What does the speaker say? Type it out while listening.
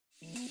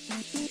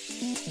Hello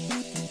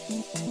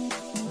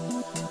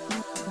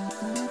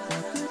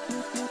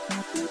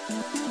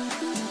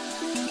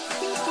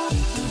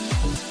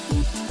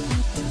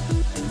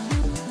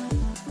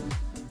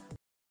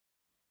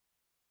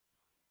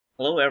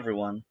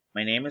everyone,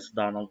 my name is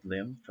Donald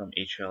Lim from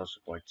HL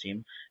Support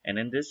Team, and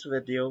in this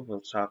video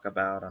we'll talk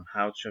about on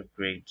how to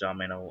upgrade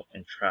Domino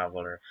and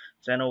Traveler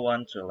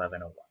 10.01 to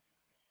 11.01.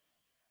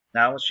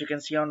 Now as you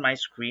can see on my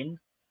screen,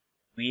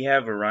 we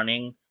have a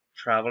running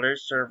Traveler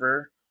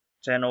server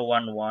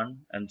 10.01.1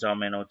 and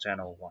Domino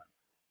 10.01.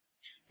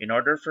 In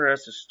order for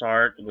us to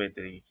start with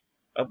the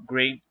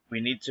upgrade, we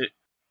need to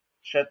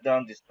shut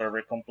down the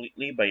server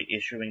completely by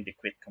issuing the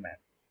quit command.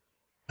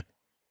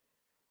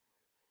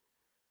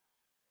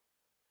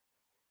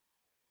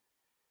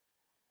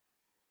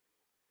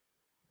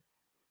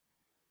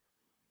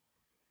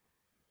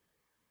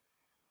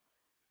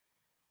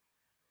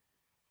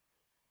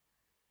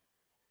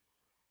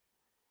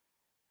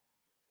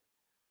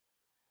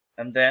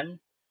 And then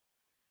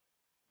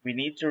we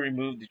need to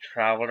remove the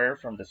Traveler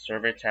from the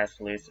server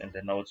task list in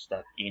the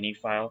notes.ini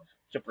file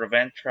to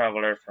prevent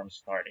Traveler from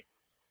starting.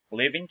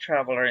 Leaving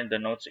Traveler in the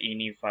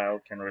notes.ini file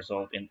can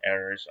result in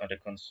errors on the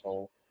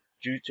console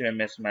due to a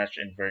mismatch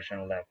in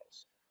version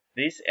levels.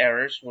 These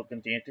errors will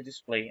continue to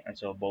display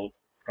until both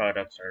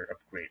products are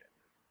upgraded.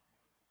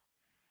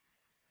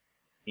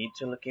 Need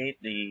to locate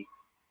the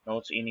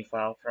notes.ini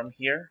file from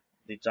here,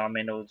 the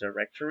Domino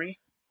directory,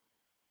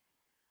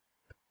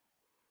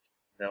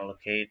 then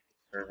locate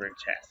server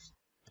test.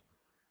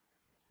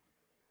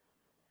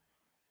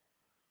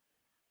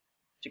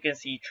 As you can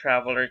see,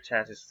 Traveler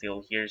test is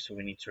still here, so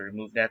we need to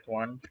remove that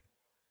one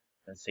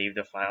and save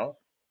the file.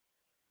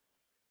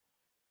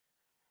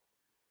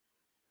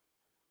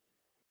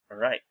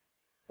 Alright,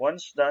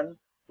 once done,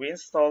 we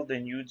install the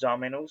new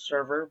Domino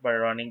server by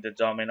running the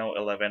Domino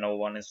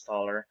 11.01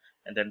 installer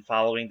and then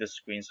following the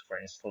screens for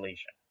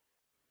installation.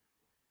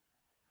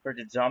 For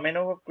the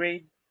Domino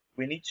upgrade,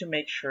 we need to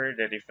make sure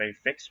that if a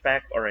fix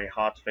pack or a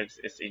hotfix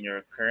is in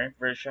your current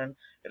version,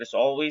 it is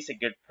always a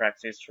good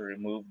practice to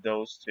remove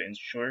those to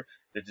ensure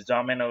that the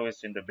Domino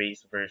is in the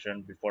base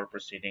version before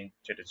proceeding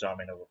to the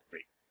Domino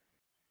upgrade.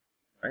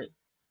 Alright,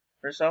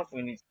 first off,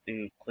 we need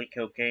to click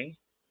OK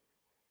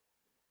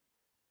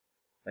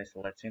by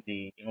selecting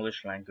the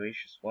English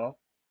language as well.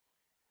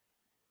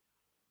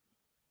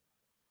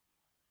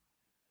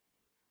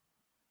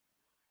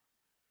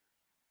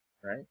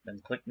 Right, then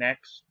click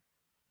Next.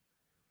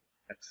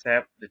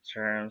 Accept the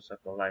terms of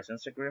the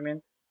license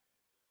agreement.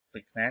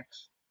 Click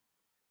Next.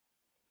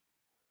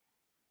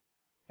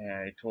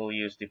 And it will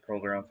use the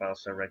program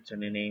files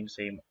directory name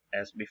same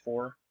as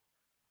before.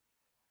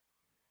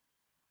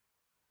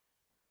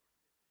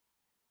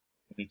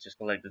 You need to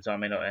select the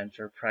Domino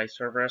Enterprise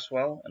server as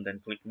well and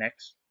then click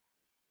Next.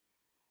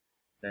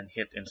 Then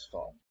hit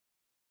Install.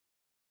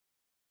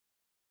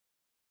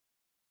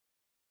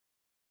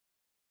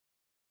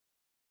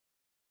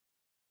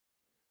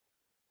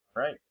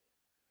 Alright,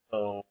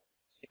 so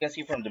as you can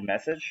see from the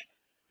message,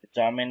 the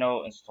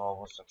Domino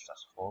install was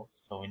successful.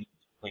 So we need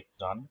to click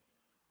Done.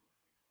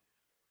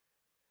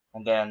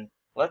 And then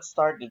let's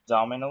start the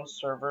Domino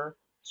server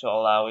to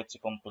allow it to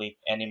complete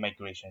any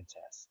migration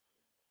test.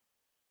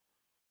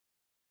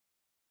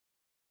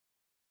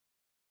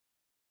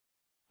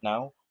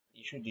 Now,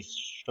 issue the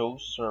show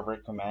server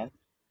command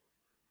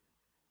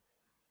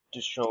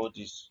to show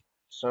this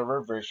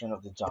server version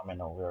of the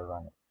Domino we're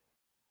running.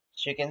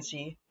 As you can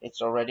see,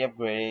 it's already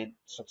upgraded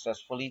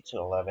successfully to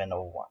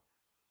 11.01.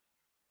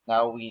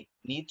 Now we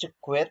need to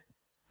quit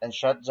and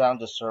shut down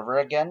the server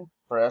again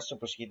for us to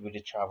proceed with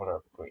the Traveler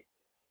upgrade.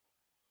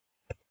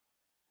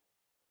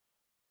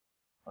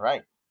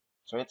 Alright,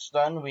 so it's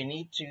done. We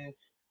need to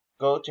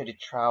go to the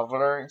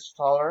Traveler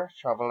installer,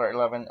 Traveler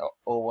 11.01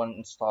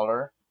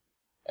 installer,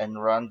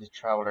 and run the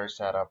Traveler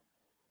setup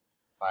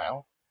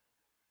file.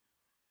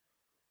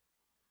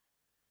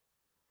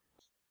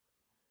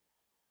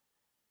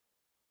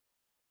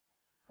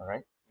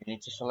 Alright, you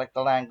need to select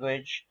the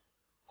language,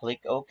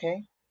 click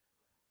OK.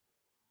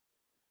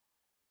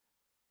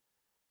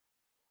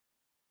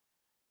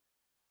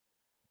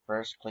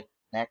 First, click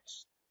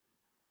Next.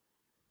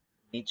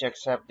 Need to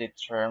accept the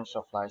terms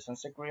of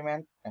license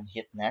agreement and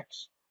hit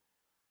Next.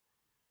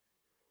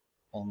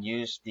 And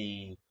use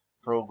the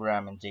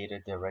program and data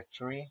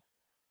directory.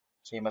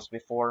 Same as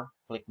before,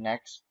 click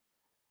Next.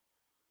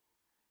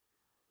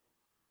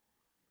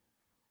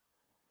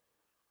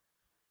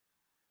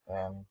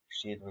 And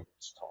proceed with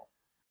install.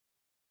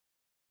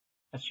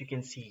 As you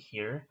can see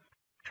here,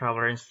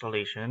 Traveler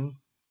installation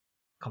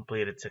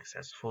completed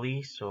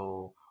successfully.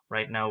 So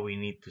right now we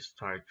need to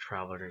start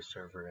Traveler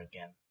server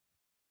again.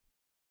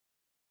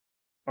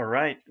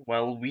 Alright,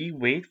 while we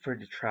wait for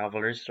the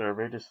Traveler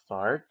server to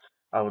start,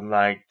 I would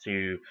like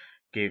to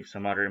give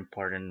some other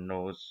important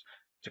notes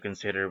to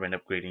consider when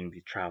upgrading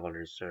the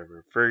Traveler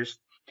server. First,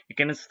 you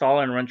can install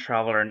and run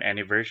Traveler on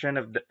any version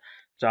of the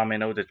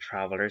Domino that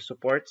Traveler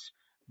supports.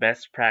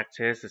 Best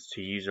practice is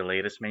to use the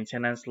latest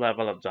maintenance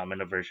level of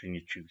Domino version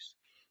you choose.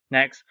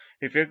 Next,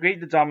 if you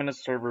upgrade the Domino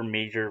server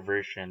major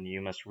version,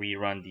 you must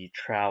rerun the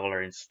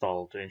Traveler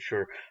install to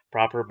ensure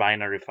proper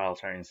binary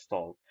files are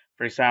installed.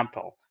 For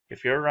example,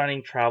 if you're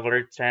running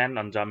Traveler 10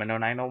 on Domino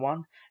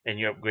 901 and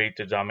you upgrade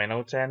to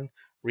Domino 10,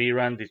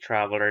 rerun the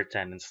Traveler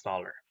 10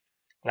 installer.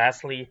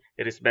 Lastly,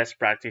 it is best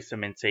practice to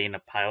maintain a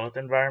pilot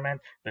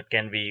environment that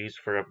can be used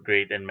for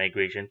upgrade and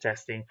migration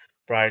testing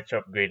prior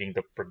to upgrading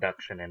the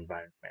production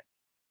environment.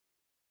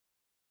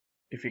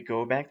 If we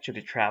go back to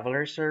the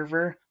Traveler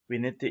server, we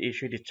need to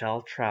issue the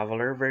Tell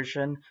Traveler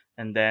version,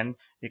 and then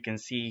you can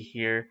see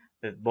here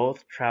that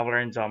both Traveler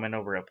and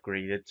Domino were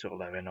upgraded to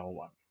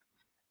 1101.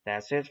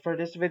 That's it for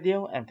this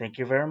video, and thank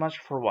you very much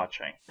for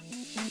watching.